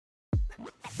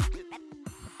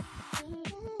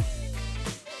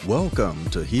Welcome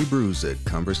to Hebrews at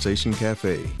Conversation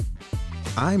Cafe.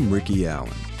 I'm Ricky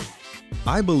Allen.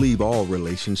 I believe all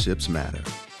relationships matter.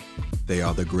 They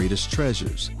are the greatest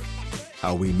treasures.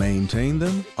 How we maintain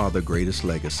them are the greatest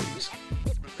legacies.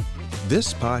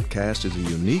 This podcast is a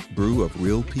unique brew of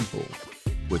real people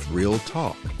with real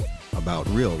talk about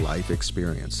real life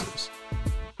experiences.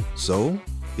 So,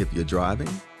 if you're driving,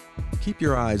 keep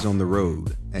your eyes on the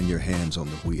road and your hands on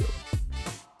the wheel.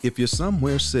 If you're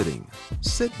somewhere sitting,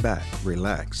 sit back,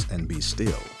 relax, and be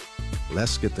still.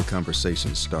 Let's get the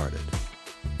conversation started.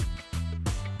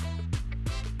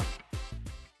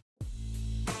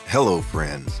 Hello,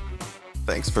 friends.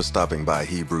 Thanks for stopping by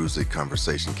Hebrews at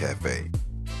Conversation Cafe.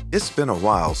 It's been a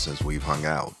while since we've hung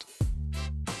out.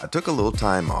 I took a little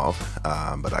time off,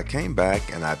 but I came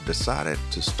back and I've decided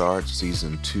to start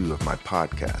season 2 of my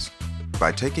podcast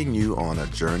by taking you on a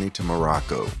journey to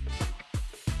Morocco.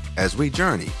 As we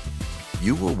journey,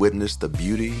 you will witness the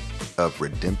beauty of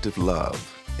redemptive love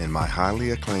in my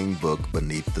highly acclaimed book,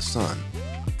 Beneath the Sun,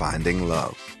 Finding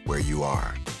Love Where You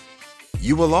Are.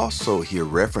 You will also hear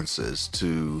references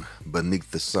to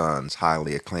Beneath the Sun's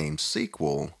highly acclaimed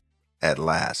sequel, At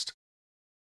Last.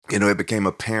 It became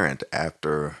apparent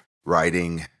after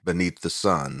writing Beneath the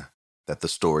Sun that the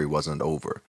story wasn't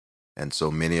over, and so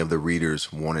many of the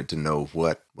readers wanted to know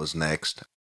what was next.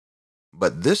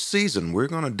 But this season, we're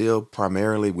going to deal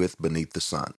primarily with Beneath the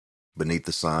Sun. Beneath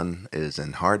the Sun is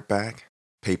in hardback,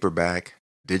 paperback,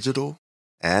 digital,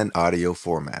 and audio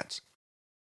formats.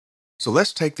 So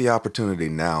let's take the opportunity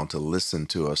now to listen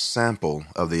to a sample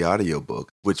of the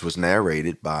audiobook, which was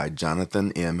narrated by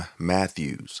Jonathan M.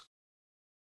 Matthews.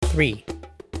 3.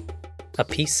 A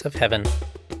Piece of Heaven.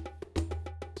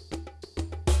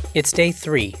 It's day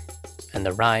 3. And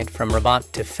the ride from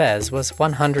Rabat to Fez was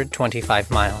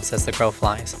 125 miles as the crow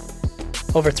flies.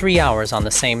 Over 3 hours on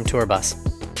the same tour bus.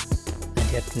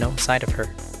 And yet no sight of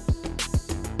her.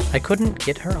 I couldn't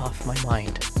get her off my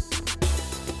mind.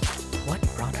 What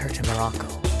brought her to Morocco?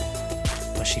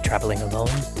 Was she traveling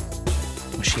alone?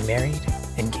 Was she married,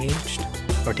 engaged,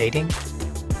 or dating?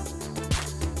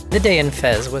 The day in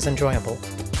Fez was enjoyable.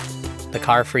 The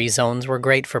car-free zones were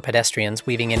great for pedestrians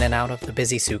weaving in and out of the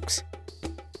busy souks.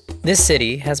 This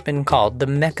city has been called the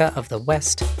Mecca of the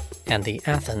West and the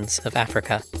Athens of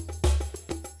Africa.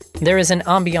 There is an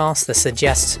ambiance that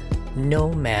suggests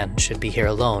no man should be here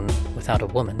alone without a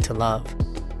woman to love.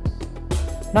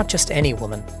 Not just any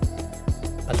woman,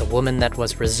 but the woman that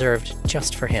was reserved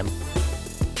just for him.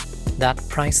 That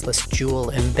priceless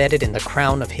jewel embedded in the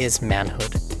crown of his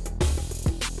manhood.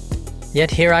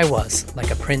 Yet here I was, like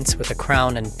a prince with a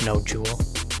crown and no jewel.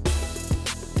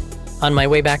 On my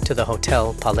way back to the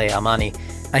hotel, Palais Amani,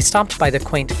 I stopped by the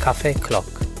quaint Café Clock,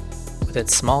 with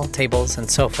its small tables and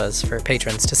sofas for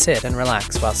patrons to sit and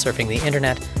relax while surfing the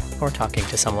internet or talking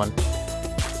to someone.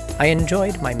 I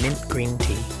enjoyed my mint green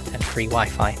tea and free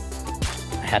Wi-Fi.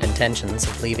 I had intentions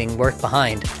of leaving work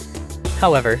behind.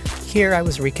 However, here I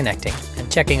was reconnecting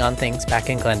and checking on things back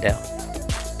in Glendale.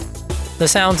 The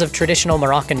sounds of traditional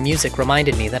Moroccan music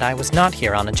reminded me that I was not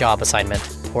here on a job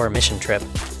assignment or a mission trip.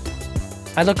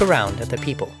 I look around at the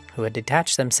people who had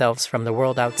detached themselves from the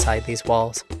world outside these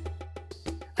walls.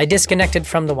 I disconnected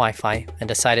from the Wi-Fi and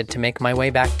decided to make my way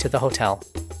back to the hotel.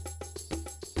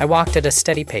 I walked at a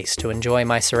steady pace to enjoy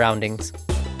my surroundings.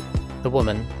 The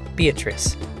woman,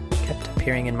 Beatrice, kept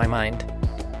appearing in my mind.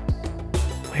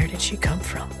 Where did she come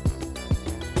from?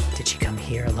 Did she come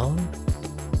here alone?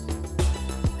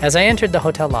 As I entered the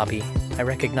hotel lobby, I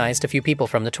recognized a few people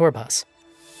from the tour bus,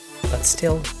 but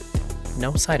still,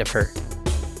 no sight of her.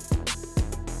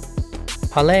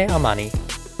 Palais Amani,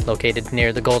 located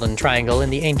near the Golden Triangle in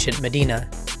the ancient Medina,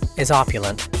 is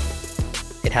opulent.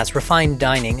 It has refined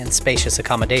dining and spacious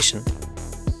accommodation.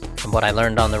 From what I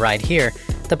learned on the ride here,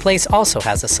 the place also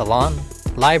has a salon,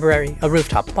 library, a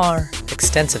rooftop bar,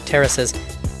 extensive terraces,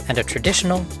 and a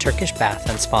traditional Turkish bath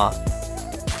and spa.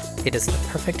 It is the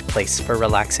perfect place for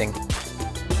relaxing.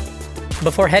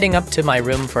 Before heading up to my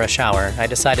room for a shower, I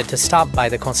decided to stop by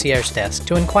the concierge desk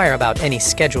to inquire about any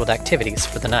scheduled activities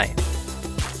for the night.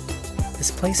 This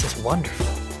place is wonderful,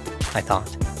 I thought.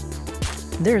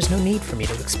 There is no need for me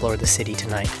to explore the city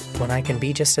tonight, when I can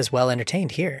be just as well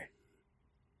entertained here.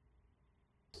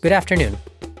 Good afternoon,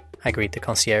 I greet the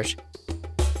concierge.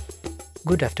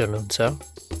 Good afternoon, sir.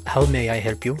 How may I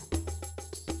help you?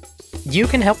 You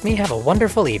can help me have a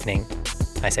wonderful evening,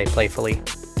 I say playfully.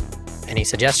 Any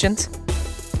suggestions?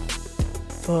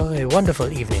 For a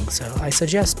wonderful evening, sir, I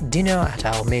suggest dinner at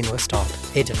our main restaurant,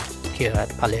 Eden, here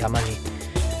at Palais Amani,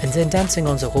 and then dancing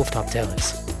on the rooftop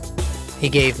terrace. He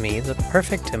gave me the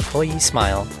perfect employee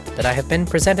smile that I have been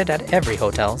presented at every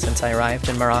hotel since I arrived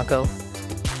in Morocco.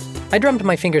 I drummed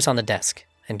my fingers on the desk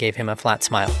and gave him a flat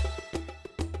smile.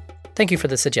 "Thank you for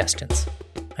the suggestions,"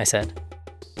 I said.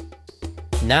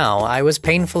 Now I was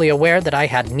painfully aware that I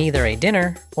had neither a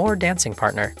dinner or dancing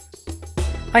partner.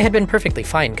 I had been perfectly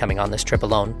fine coming on this trip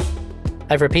alone.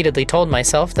 I've repeatedly told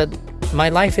myself that my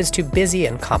life is too busy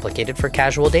and complicated for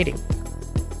casual dating.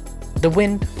 The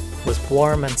wind was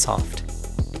warm and soft.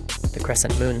 The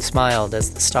crescent moon smiled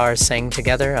as the stars sang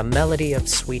together a melody of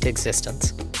sweet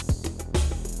existence.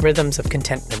 Rhythms of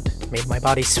contentment made my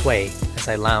body sway as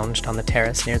I lounged on the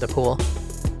terrace near the pool.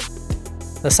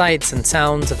 The sights and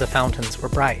sounds of the fountains were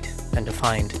bright and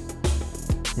defined.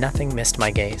 Nothing missed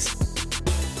my gaze.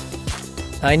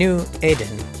 I knew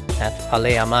Eden at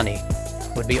Palais Amani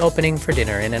would be opening for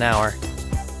dinner in an hour.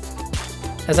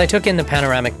 As I took in the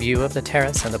panoramic view of the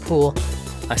terrace and the pool,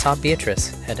 I saw Beatrice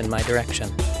head in my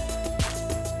direction.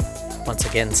 Once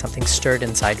again, something stirred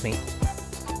inside me.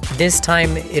 This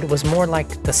time, it was more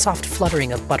like the soft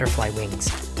fluttering of butterfly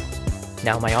wings.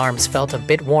 Now my arms felt a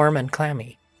bit warm and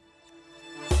clammy.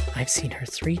 I've seen her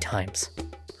 3 times,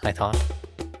 I thought.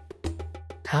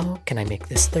 How can I make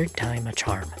this 3rd time a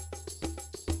charm?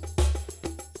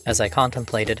 As I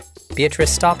contemplated,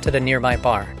 Beatrice stopped at a nearby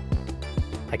bar.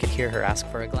 I could hear her ask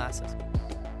for a glass.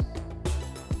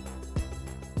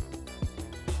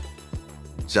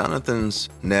 Jonathan's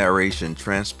narration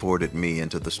transported me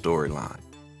into the storyline.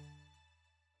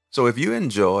 So if you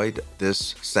enjoyed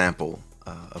this sample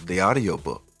of the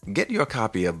audiobook, get your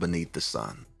copy of Beneath the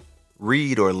Sun.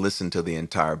 Read or listen to the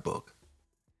entire book.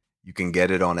 You can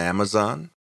get it on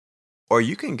Amazon, or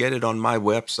you can get it on my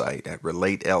website at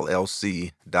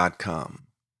relatellc.com.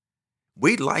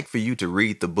 We'd like for you to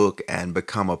read the book and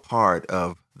become a part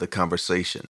of the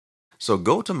conversation. So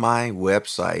go to my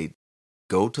website,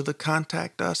 go to the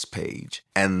Contact Us page,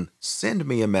 and send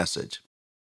me a message.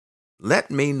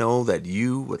 Let me know that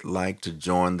you would like to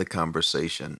join the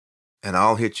conversation, and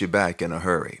I'll hit you back in a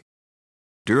hurry.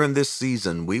 During this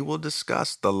season, we will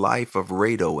discuss the life of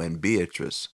Rado and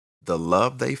Beatrice, the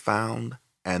love they found,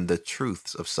 and the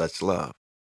truths of such love.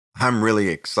 I'm really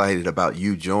excited about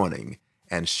you joining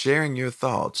and sharing your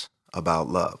thoughts about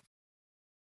love.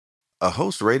 A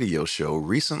host radio show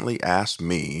recently asked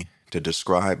me to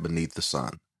describe Beneath the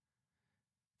Sun.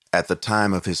 At the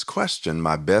time of his question,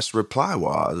 my best reply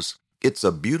was, "It's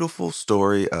a beautiful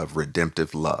story of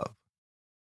redemptive love."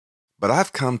 But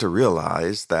I've come to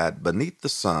realize that Beneath the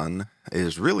Sun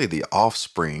is really the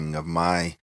offspring of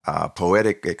my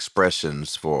poetic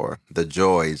expressions for the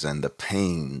joys and the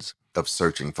pains of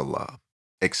searching for love.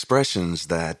 Expressions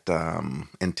that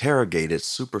interrogated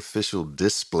superficial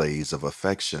displays of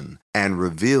affection and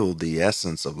revealed the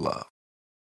essence of love.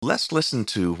 Let's listen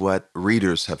to what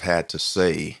readers have had to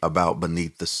say about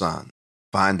Beneath the Sun,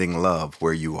 finding love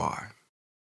where you are.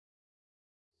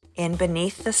 In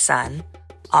Beneath the Sun,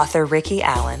 author Ricky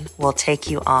Allen will take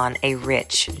you on a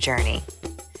rich journey.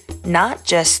 Not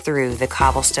just through the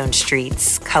cobblestone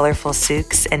streets, colorful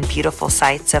souks, and beautiful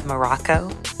sights of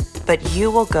Morocco, but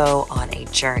you will go on a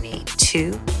journey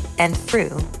to and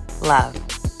through love.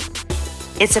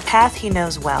 It's a path he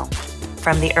knows well,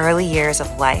 from the early years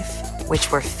of life,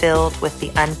 which were filled with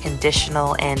the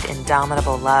unconditional and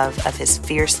indomitable love of his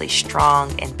fiercely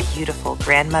strong and beautiful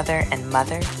grandmother and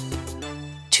mother,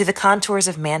 to the contours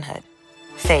of manhood,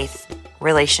 faith,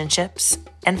 relationships,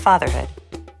 and fatherhood.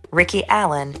 Ricky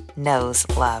Allen knows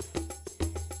love.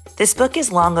 This book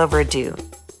is long overdue,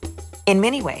 in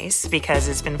many ways because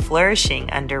it's been flourishing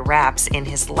under wraps in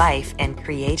his life and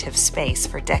creative space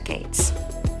for decades.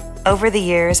 Over the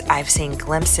years, I've seen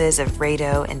glimpses of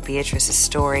Rado and Beatrice's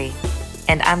story,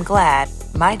 and I'm glad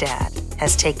my dad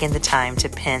has taken the time to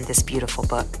pen this beautiful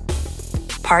book.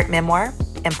 Part memoir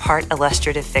and part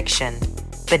illustrative fiction,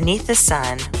 Beneath the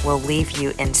Sun will leave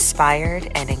you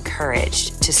inspired and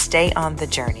encouraged to stay on the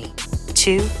journey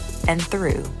to and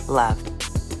through love.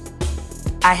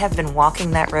 I have been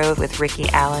walking that road with Ricky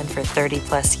Allen for 30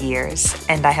 plus years,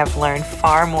 and I have learned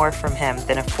far more from him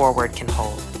than a foreword can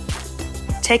hold.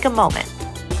 Take a moment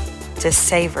to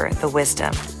savor the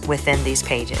wisdom within these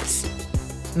pages.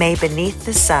 May Beneath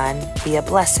the Sun be a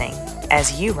blessing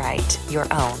as you write your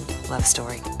own love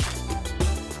story.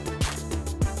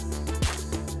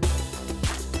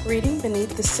 Reading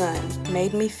Beneath the Sun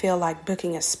made me feel like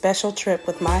booking a special trip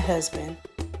with my husband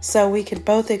so we could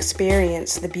both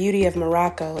experience the beauty of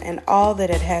Morocco and all that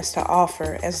it has to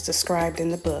offer as described in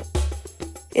the book.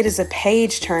 It is a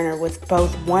page-turner with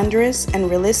both wondrous and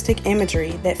realistic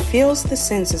imagery that fills the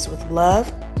senses with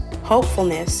love,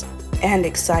 hopefulness, and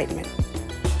excitement.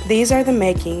 These are the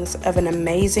makings of an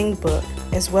amazing book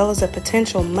as well as a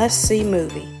potential must-see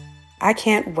movie. I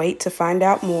can't wait to find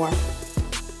out more.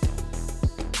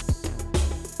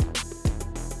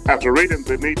 After reading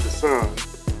Beneath the Sun,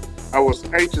 I was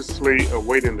anxiously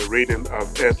awaiting the reading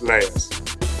of At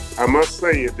Last. I must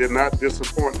say it did not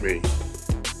disappoint me.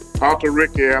 Author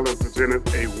Ricky Allen presented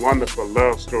a wonderful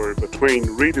love story between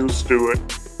Ritu Stewart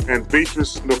and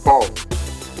Beatrice Nepal.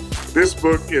 This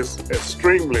book is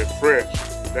extremely fresh,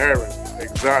 daring,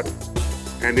 exotic,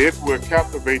 and it will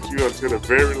captivate you until the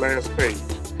very last page.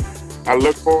 I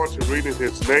look forward to reading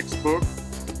his next book.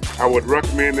 I would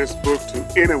recommend this book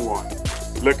to anyone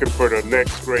looking for the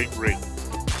next great read.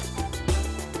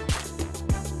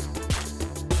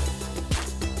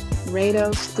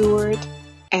 Ritu Stewart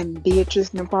and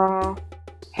Beatrice Nepal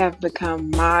have become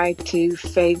my two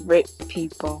favorite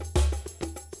people.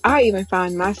 I even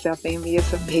find myself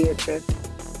envious of Beatrice.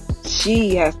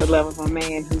 She has the love of a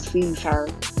man who sees her.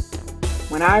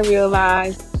 When I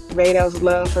realized Ritu's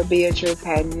love for Beatrice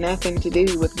had nothing to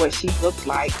do with what she looked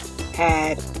like,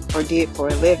 had, or did for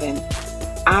a living,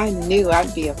 I knew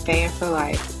I'd be a fan for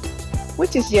life,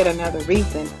 which is yet another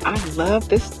reason I love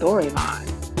this storyline.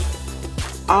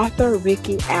 Author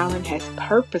Ricky Allen has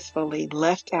purposefully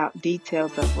left out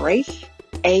details of race,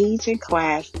 age, and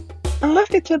class and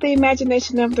left it to the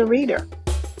imagination of the reader.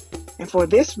 And for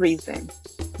this reason,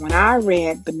 when I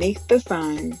read Beneath the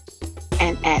Sun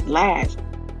and At Last,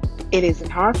 it isn't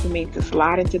hard for me to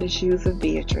slide into the shoes of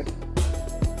Beatrice.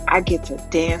 I get to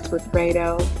dance with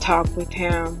Ritu, talk with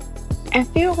him, and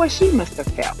feel what she must have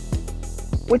felt,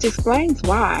 which explains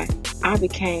why I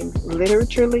became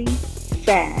literally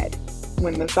sad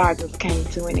when the sagas came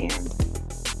to an end.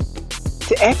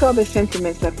 To echo the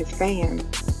sentiments of his fans,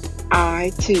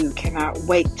 I too cannot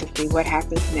wait to see what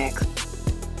happens next.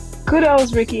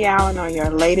 Kudos, Ricky Allen, on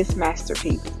your latest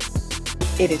masterpiece.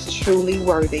 It is truly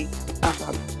worthy of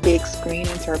a big screen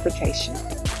interpretation.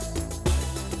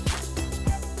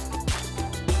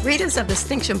 Readers of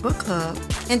Distinction Book Club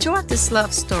enjoyed this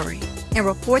love story and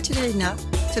were fortunate enough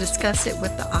to discuss it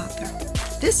with the author.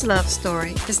 This love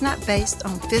story is not based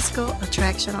on physical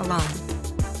attraction alone.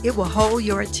 It will hold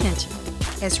your attention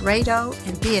as Ritu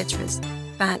and Beatrice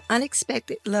find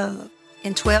unexpected love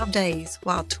in 12 days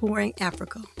while touring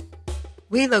Africa.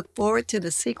 We look forward to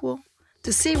the sequel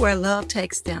to see where love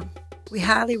takes them. We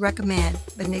highly recommend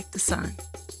Beneath the Sun.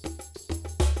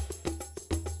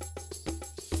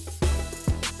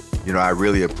 You know, I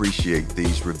really appreciate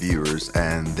these reviewers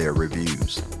and their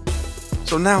reviews.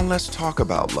 So now let's talk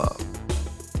about love.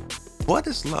 What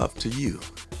is love to you?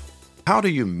 How do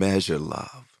you measure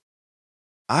love?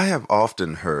 I have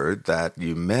often heard that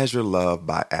you measure love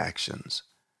by actions,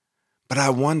 but I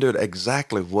wondered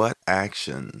exactly what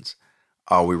actions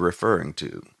are we referring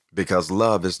to, because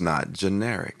love is not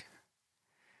generic.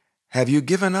 Have you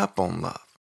given up on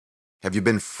love? Have you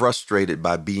been frustrated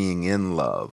by being in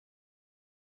love?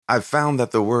 I've found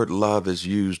that the word love is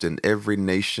used in every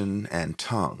nation and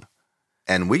tongue,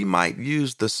 and we might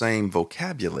use the same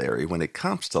vocabulary when it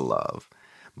comes to love,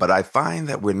 but I find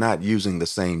that we're not using the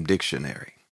same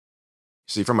dictionary.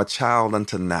 See, from a child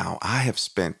until now, I have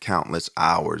spent countless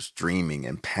hours dreaming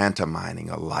and pantomiming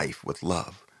a life with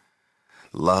love.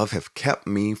 Love have kept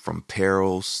me from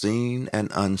perils seen and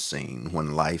unseen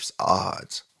when life's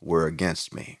odds were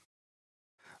against me.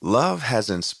 Love has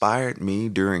inspired me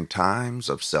during times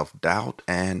of self-doubt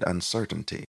and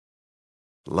uncertainty.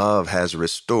 Love has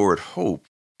restored hope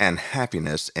and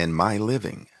happiness in my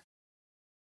living.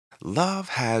 Love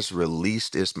has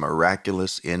released its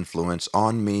miraculous influence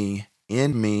on me,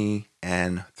 in me,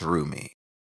 and through me.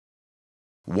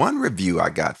 One review I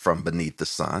got from Beneath the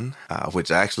Sun, which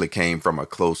actually came from a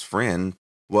close friend,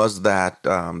 was that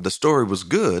the story was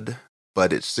good,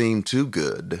 but it seemed too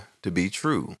good to be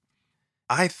true.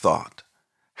 I thought,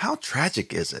 how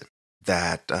tragic is it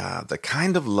that the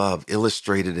kind of love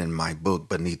illustrated in my book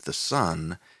Beneath the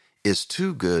Sun is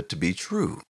too good to be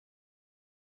true.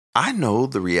 I know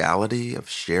the reality of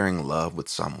sharing love with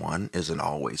someone isn't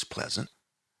always pleasant.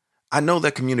 I know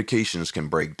that communications can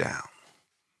break down.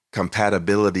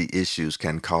 Compatibility issues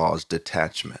can cause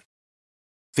detachment.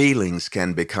 Feelings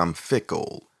can become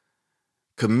fickle.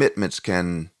 Commitments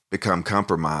can become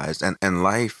compromised, and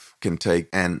life can take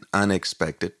an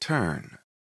unexpected turn.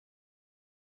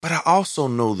 But I also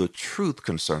know the truth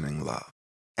concerning love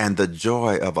and the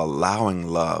joy of allowing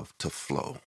love to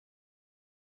flow.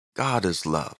 God is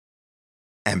love.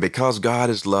 And because God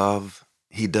is love,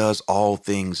 He does all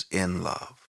things in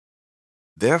love.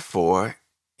 Therefore,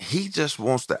 He just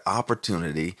wants the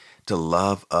opportunity to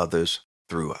love others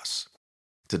through us,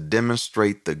 to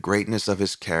demonstrate the greatness of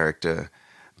His character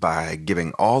by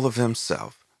giving all of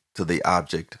Himself to the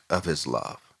object of His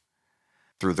love.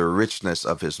 Through the richness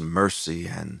of His mercy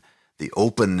and the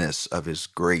openness of His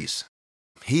grace,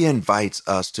 He invites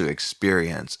us to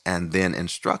experience and then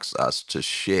instructs us to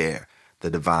share the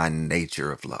divine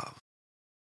nature of love.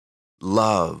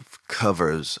 Love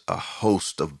covers a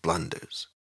host of blunders.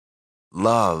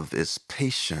 Love is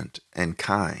patient and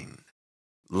kind.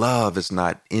 Love is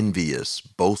not envious,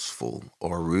 boastful,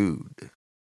 or rude.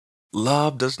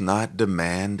 Love does not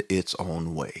demand its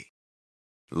own way.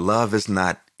 Love is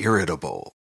not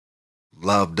irritable.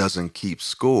 Love doesn't keep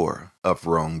score of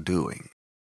wrongdoing.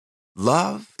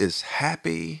 Love is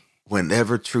happy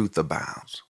whenever truth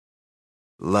abounds.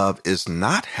 Love is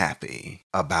not happy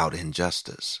about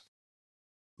injustice.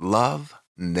 Love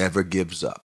never gives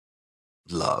up.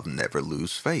 Love never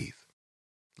loses faith.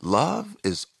 Love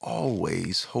is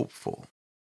always hopeful.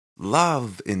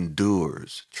 Love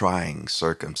endures trying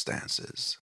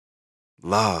circumstances.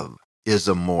 Love is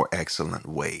a more excellent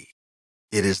way.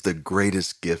 It is the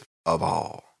greatest gift of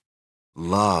all.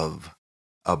 Love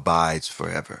abides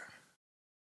forever.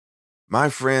 My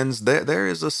friends, there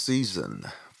is a season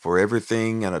for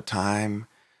everything and a time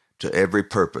to every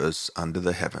purpose under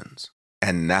the heavens.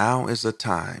 And now is a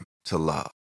time to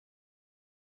love.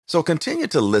 So continue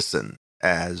to listen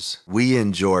as we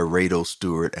enjoy Rado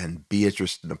Stewart and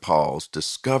Beatrice Nepal's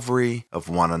discovery of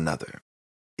one another.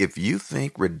 If you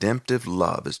think redemptive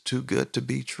love is too good to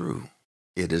be true,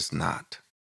 it is not.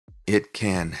 It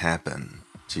can happen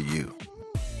to you.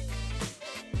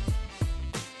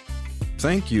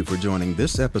 Thank you for joining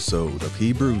this episode of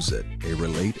Hebrews It, a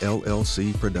Relate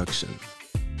LLC production.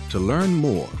 To learn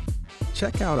more,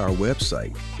 check out our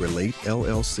website,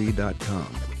 relatellc.com,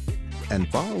 and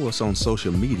follow us on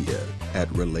social media at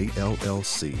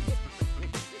RelateLLC.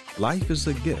 Life is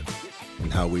a gift,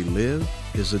 and how we live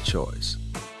is a choice.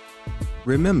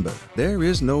 Remember, there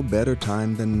is no better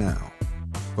time than now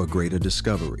for greater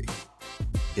discovery.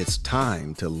 It's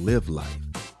time to live life.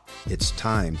 It's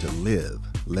time to live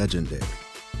legendary.